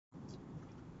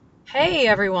Hey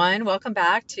everyone, welcome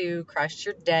back to Crush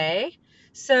Your Day.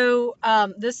 This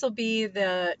will be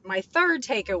the my third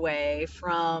takeaway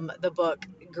from the book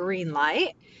Green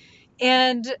Light.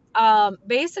 And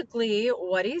basically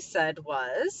what he said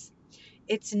was,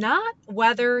 it's not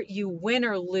whether you win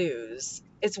or lose,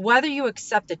 it's whether you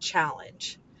accept the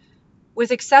challenge.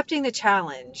 With accepting the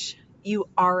challenge, you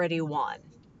already won.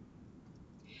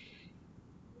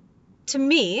 To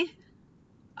me,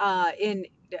 in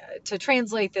to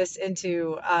translate this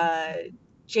into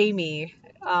Jamie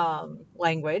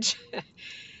language,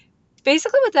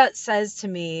 basically what that says to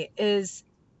me is,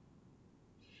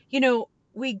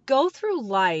 we go through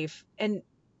life and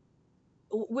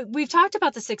we've talked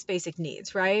about the six basic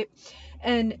needs, right?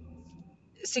 And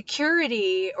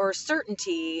security or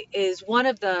certainty is one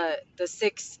of the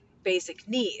six basic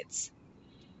needs.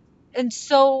 And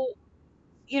so,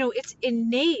 it's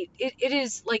innate. It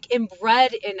is like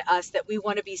inbred in us that we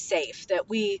want to be safe, that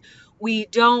we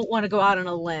don't want to go out on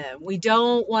a limb. We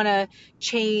don't want to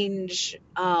change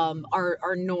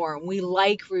our norm. We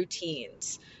like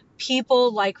routines.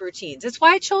 People like routines. It's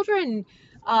why children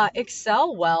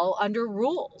excel well under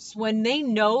rules. When they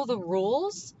know the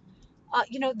rules,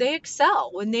 they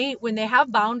excel. When they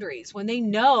have boundaries, when they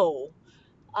know,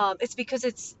 it's because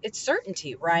it's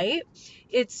certainty, right?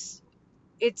 It's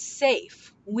it's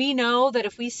safe. We know that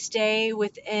if we stay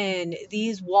within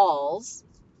these walls,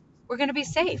 we're going to be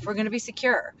safe. We're going to be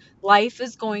secure. Life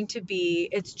is going to be,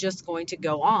 it's just going to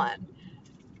go on.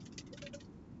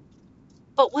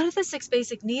 But one of the six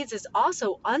basic needs is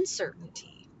also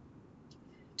uncertainty.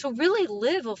 To really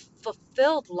live a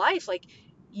fulfilled life, like,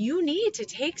 you need to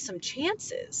take some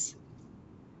chances.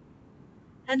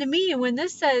 And to me, when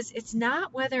this says it's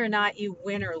not whether or not you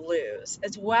win or lose,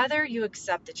 it's whether you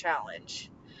accept the challenge.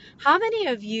 How many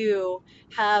of you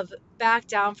have backed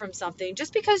down from something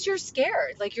just because you're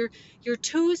scared? Like, you're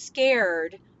too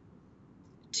scared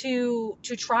to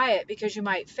try it because you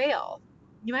might fail.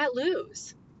 You might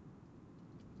lose.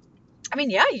 I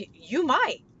mean, yeah, you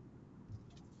might.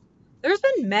 There's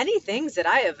been many things that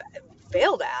I have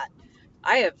failed at.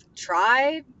 I have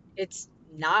tried, it's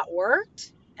not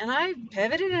worked, and I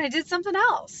pivoted and I did something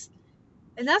else.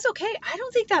 And that's okay. I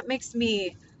don't think that makes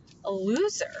me a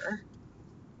loser.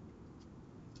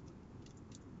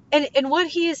 And what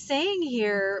he is saying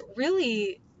here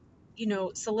really,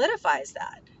 solidifies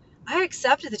that. I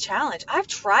accepted the challenge. I've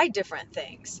tried different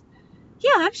things.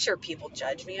 Yeah, I'm sure people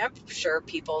judge me. I'm sure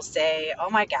people say, "Oh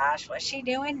my gosh, what's she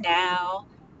doing now?"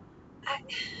 I,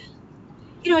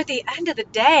 at the end of the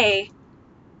day,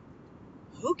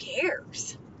 who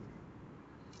cares?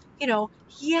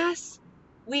 Yes,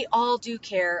 we all do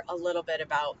care a little bit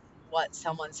about what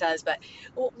someone says, but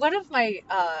one of my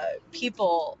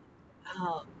people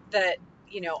that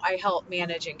I help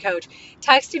manage and coach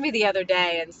texted me the other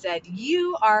day and said,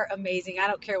 "You are amazing. I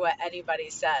don't care what anybody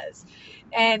says."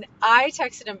 And I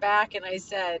texted him back and I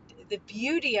said, "The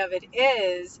beauty of it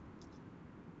is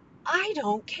I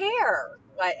don't care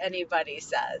what anybody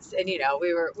says." And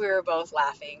we were both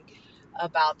laughing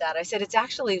about that. I said, it's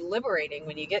actually liberating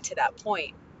when you get to that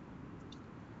point.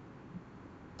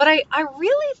 But I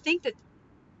really think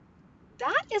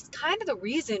that is kind of the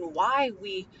reason why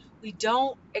we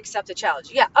don't accept the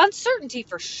challenge. Yeah, uncertainty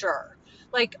for sure.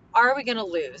 Like, are we going to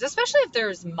lose? Especially if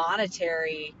there's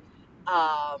monetary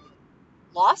um,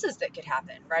 losses that could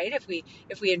happen, right? If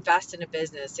we invest in a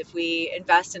business, if we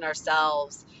invest in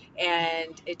ourselves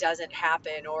and it doesn't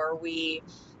happen, or we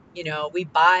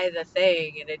buy the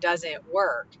thing and it doesn't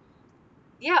work.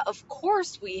 Yeah, of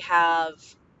course we have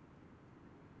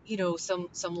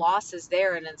some losses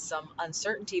there and then some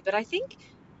uncertainty, but I think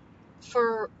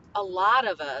for a lot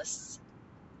of us,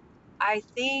 I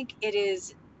think it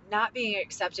is not being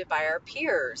accepted by our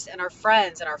peers and our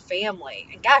friends and our family.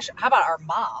 And gosh, how about our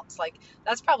moms? Like,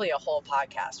 that's probably a whole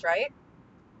podcast, right?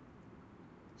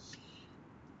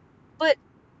 But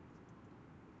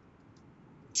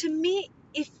to me,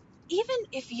 even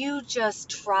if you just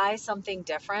try something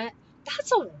different,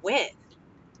 that's a win.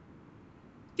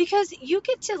 Because you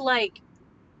get to, like,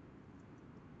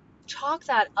 chalk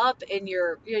that up in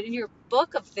your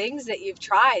book of things that you've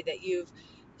tried, that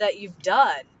you've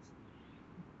done.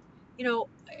 you know,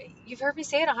 you've heard me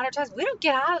say it 100 times. We don't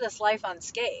get out of this life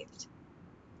unscathed.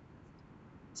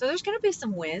 So there's going to be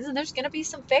some wins and there's going to be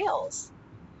some fails.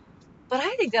 But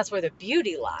I think that's where the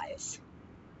beauty lies.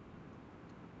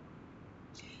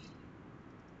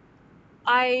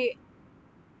 I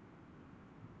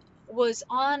was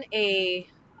on a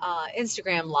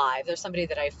Instagram live. There's somebody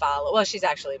that I follow. Well, she's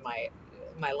actually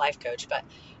my life coach, but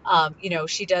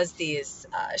she does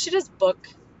book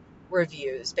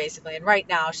reviews basically. And right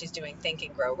now she's doing Think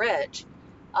and Grow Rich.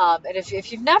 And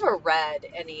if you've never read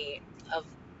any of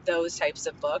those types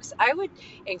of books, I would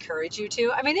encourage you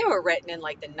to. I mean, they were written in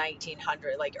like the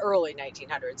 1900s, like early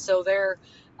 1900s. So they're,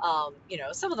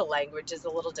 some of the language is a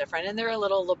little different and they're a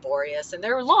little laborious and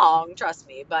they're long, trust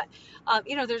me. But,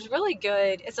 there's really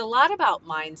good, it's a lot about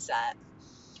mindset.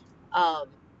 Um,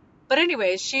 but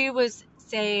anyways, she was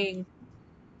saying,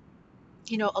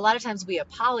 a lot of times we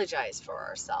apologize for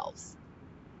ourselves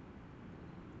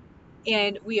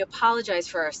and we apologize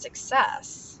for our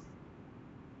success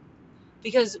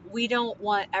because we don't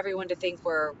want everyone to think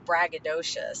we're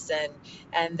braggadocious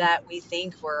and that we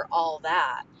think we're all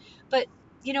that. But,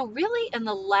 really in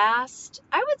the last,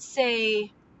 I would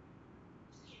say,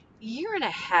 year and a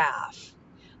half,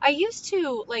 I used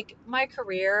to, like, my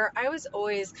career, I was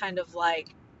always kind of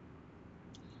like,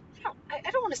 I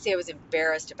don't want to say I was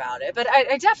embarrassed about it, but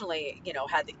I definitely,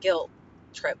 had the guilt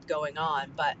trip going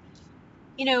on. But,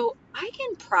 I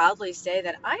can proudly say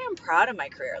that I am proud of my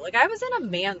career. Like, I was in a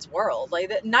man's world.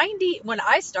 Like, when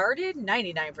I started,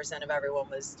 99% of everyone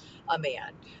was a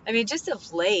man. I mean, just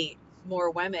of late,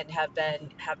 more women have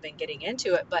been getting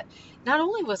into it. But not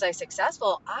only was I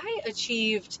successful, I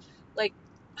achieved like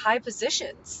high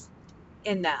positions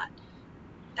in that.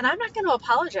 And I'm not going to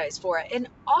apologize for it. And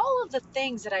all of the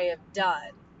things that I have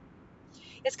done,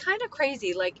 it's kind of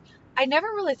crazy. Like, I never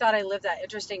really thought I lived that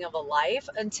interesting of a life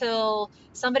until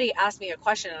somebody asked me a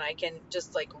question and I can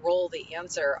just like roll the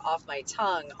answer off my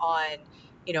tongue on,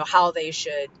 how they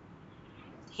should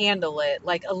handle it,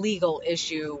 like a legal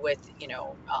issue with,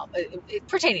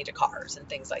 pertaining to cars and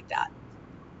things like that.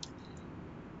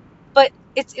 But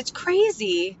it's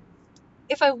crazy.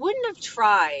 If I wouldn't have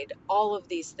tried all of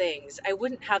these things, I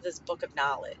wouldn't have this book of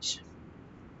knowledge.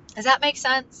 Does that make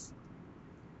sense?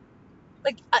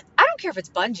 Like, I don't care if it's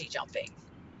bungee jumping.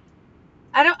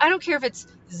 I don't care if it's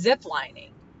zip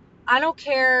lining. I don't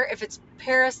care if it's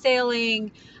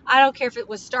parasailing. I don't care if it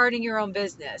was starting your own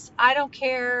business. I don't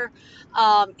care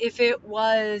if it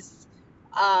was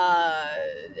I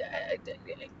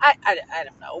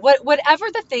don't know. Whatever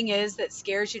the thing is that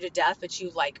scares you to death, but you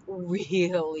like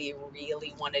really,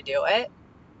 really want to do it.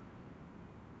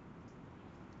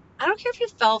 I don't care if you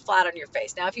fell flat on your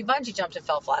face. Now, if you bungee jumped and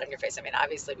fell flat on your face, I mean,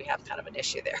 obviously we have kind of an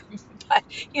issue there, but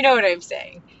you know what I'm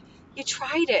saying. You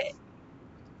tried it.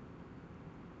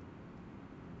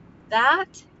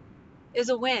 That is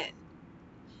a win.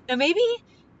 Now,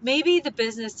 maybe the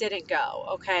business didn't go,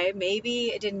 okay? Maybe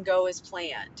it didn't go as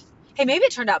planned. Hey, maybe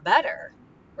it turned out better,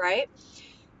 right?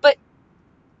 But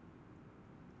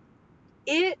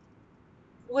it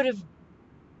would have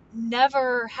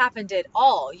never happened at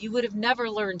all. You would have never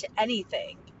learned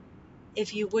anything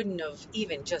if you wouldn't have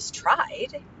even just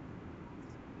tried.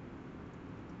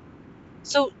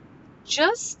 So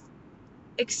just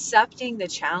accepting the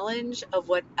challenge of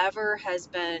whatever has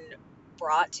been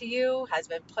brought to you, has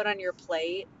been put on your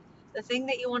plate, the thing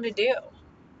that you want to do.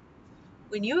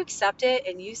 When you accept it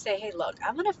and you say, hey, look,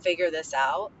 I'm going to figure this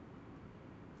out,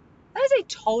 that is a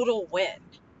total win.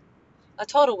 A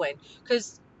total win.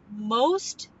 Because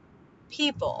most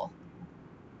people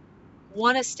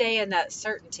want to stay in that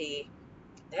certainty.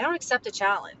 They don't accept a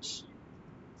challenge.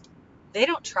 They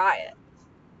don't try it.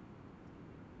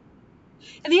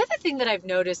 And the other thing that I've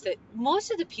noticed that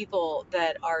most of the people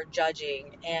that are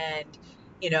judging and,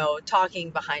 talking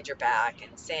behind your back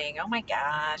and saying, oh my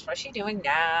gosh, what's she doing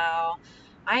now?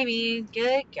 I mean,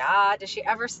 good God, does she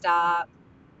ever stop?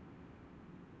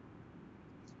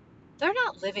 They're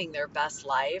not living their best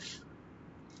life.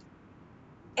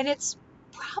 And it's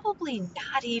probably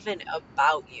not even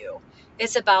about you.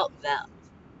 It's about them.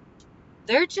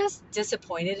 They're just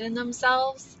disappointed in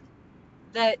themselves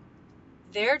that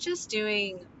they're just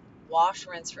doing wash,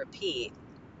 rinse, repeat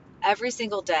every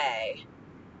single day,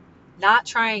 not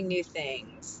trying new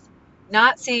things,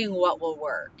 not seeing what will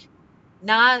work,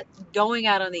 not going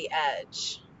out on the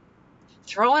edge,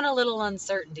 throwing a little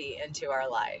uncertainty into our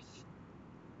life.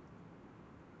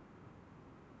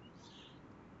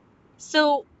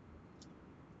 So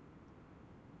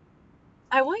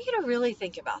I want you to really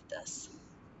think about this,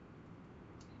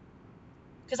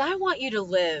 because I want you to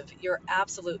live your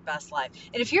absolute best life.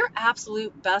 And if your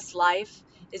absolute best life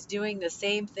is doing the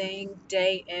same thing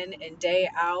day in and day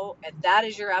out, and that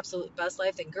is your absolute best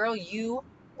life, then girl, you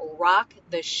rock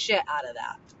the shit out of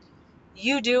that.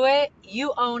 You do it,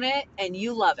 you own it, and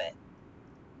you love it.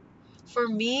 For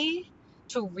me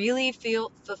to really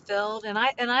feel fulfilled, and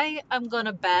I am going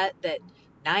to bet that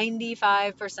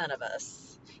 95% of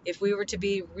us, if we were to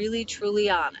be really truly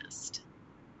honest,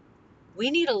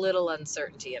 we need a little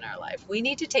uncertainty in our life. We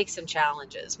need to take some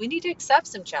challenges. We need to accept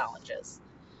some challenges.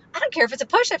 I don't care if it's a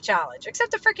push-up challenge.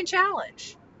 Accept a freaking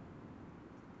challenge.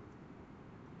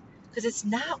 Because it's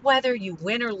not whether you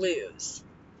win or lose,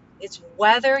 it's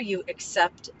whether you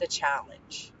accept the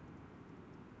challenge.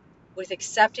 With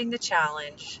accepting the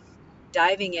challenge,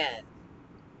 diving in,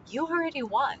 you already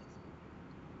won.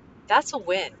 That's a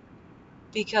win,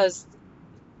 because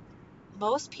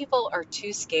most people are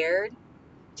too scared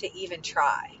to even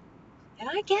try. And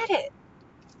I get it.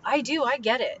 I do. I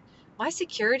get it. My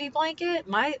security blanket,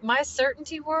 my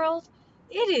certainty world,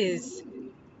 it is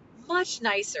much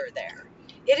nicer there.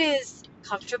 It is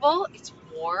comfortable, it's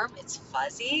warm, it's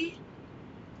fuzzy.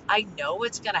 I know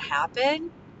what's going to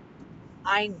happen.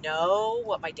 I know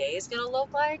what my day is going to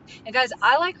look like. And guys,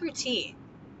 I like routine.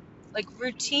 Like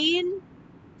routine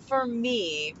for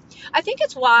me, I think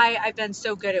it's why I've been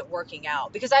so good at working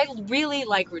out, because I really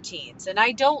like routines, and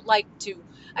I don't like to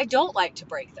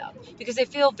break them because they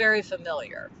feel very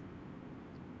familiar.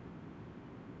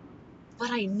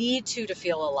 But I need to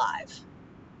feel alive.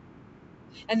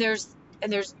 And there's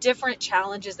different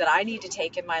challenges that I need to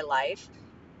take in my life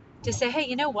to say, hey,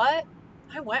 you know what?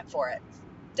 I went for it.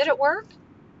 Did it work?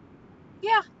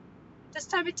 Yeah, this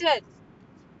time it did.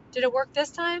 Did it work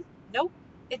this time? Nope,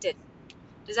 it didn't.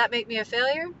 Does that make me a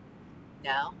failure?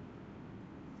 No.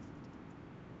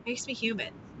 It makes me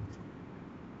human.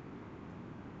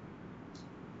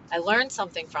 I learned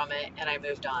something from it and I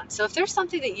moved on. So if there's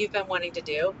something that you've been wanting to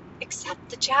do, accept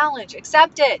the challenge.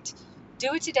 Accept it.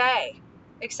 Do it today.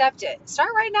 Accept it. Start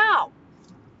right now.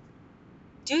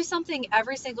 Do something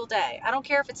every single day. I don't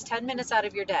care if it's 10 minutes out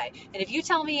of your day. And if you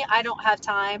tell me I don't have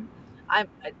time, I'm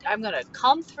going to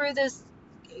come through this,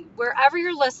 wherever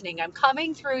you're listening, I'm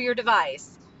coming through your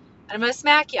device and I'm going to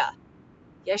smack you.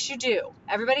 Yes, you do.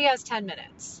 Everybody has 10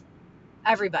 minutes.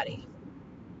 Everybody.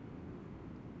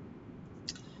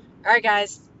 All right,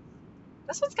 guys.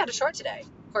 This one's kind of short today.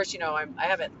 Of course, I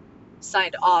haven't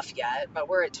signed off yet, but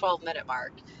we're at 12-minute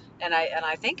mark. And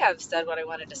I think I've said what I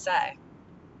wanted to say.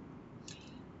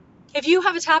 If you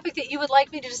have a topic that you would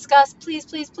like me to discuss, please,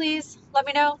 please, please let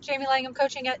me know.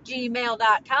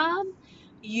 JamieLanghamCoaching@gmail.com.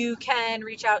 You can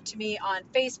reach out to me on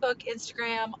Facebook,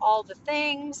 Instagram, all the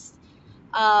things.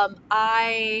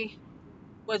 I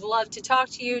would love to talk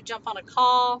to you, jump on a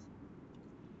call,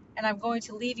 and I'm going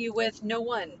to leave you with no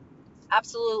one,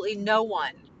 absolutely no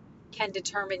one can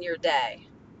determine your day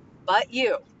but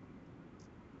you.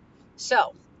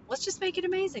 So let's just make it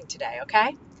amazing today,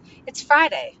 okay? It's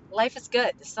Friday. Life is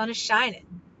good. The sun is shining.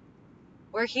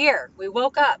 We're here. We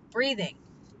woke up breathing.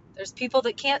 There's people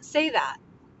that can't say that.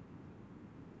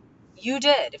 You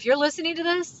did. If you're listening to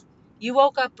this, you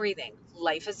woke up breathing.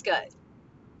 Life is good.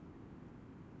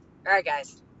 All right,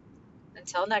 guys.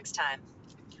 Until next time.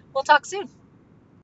 We'll talk soon.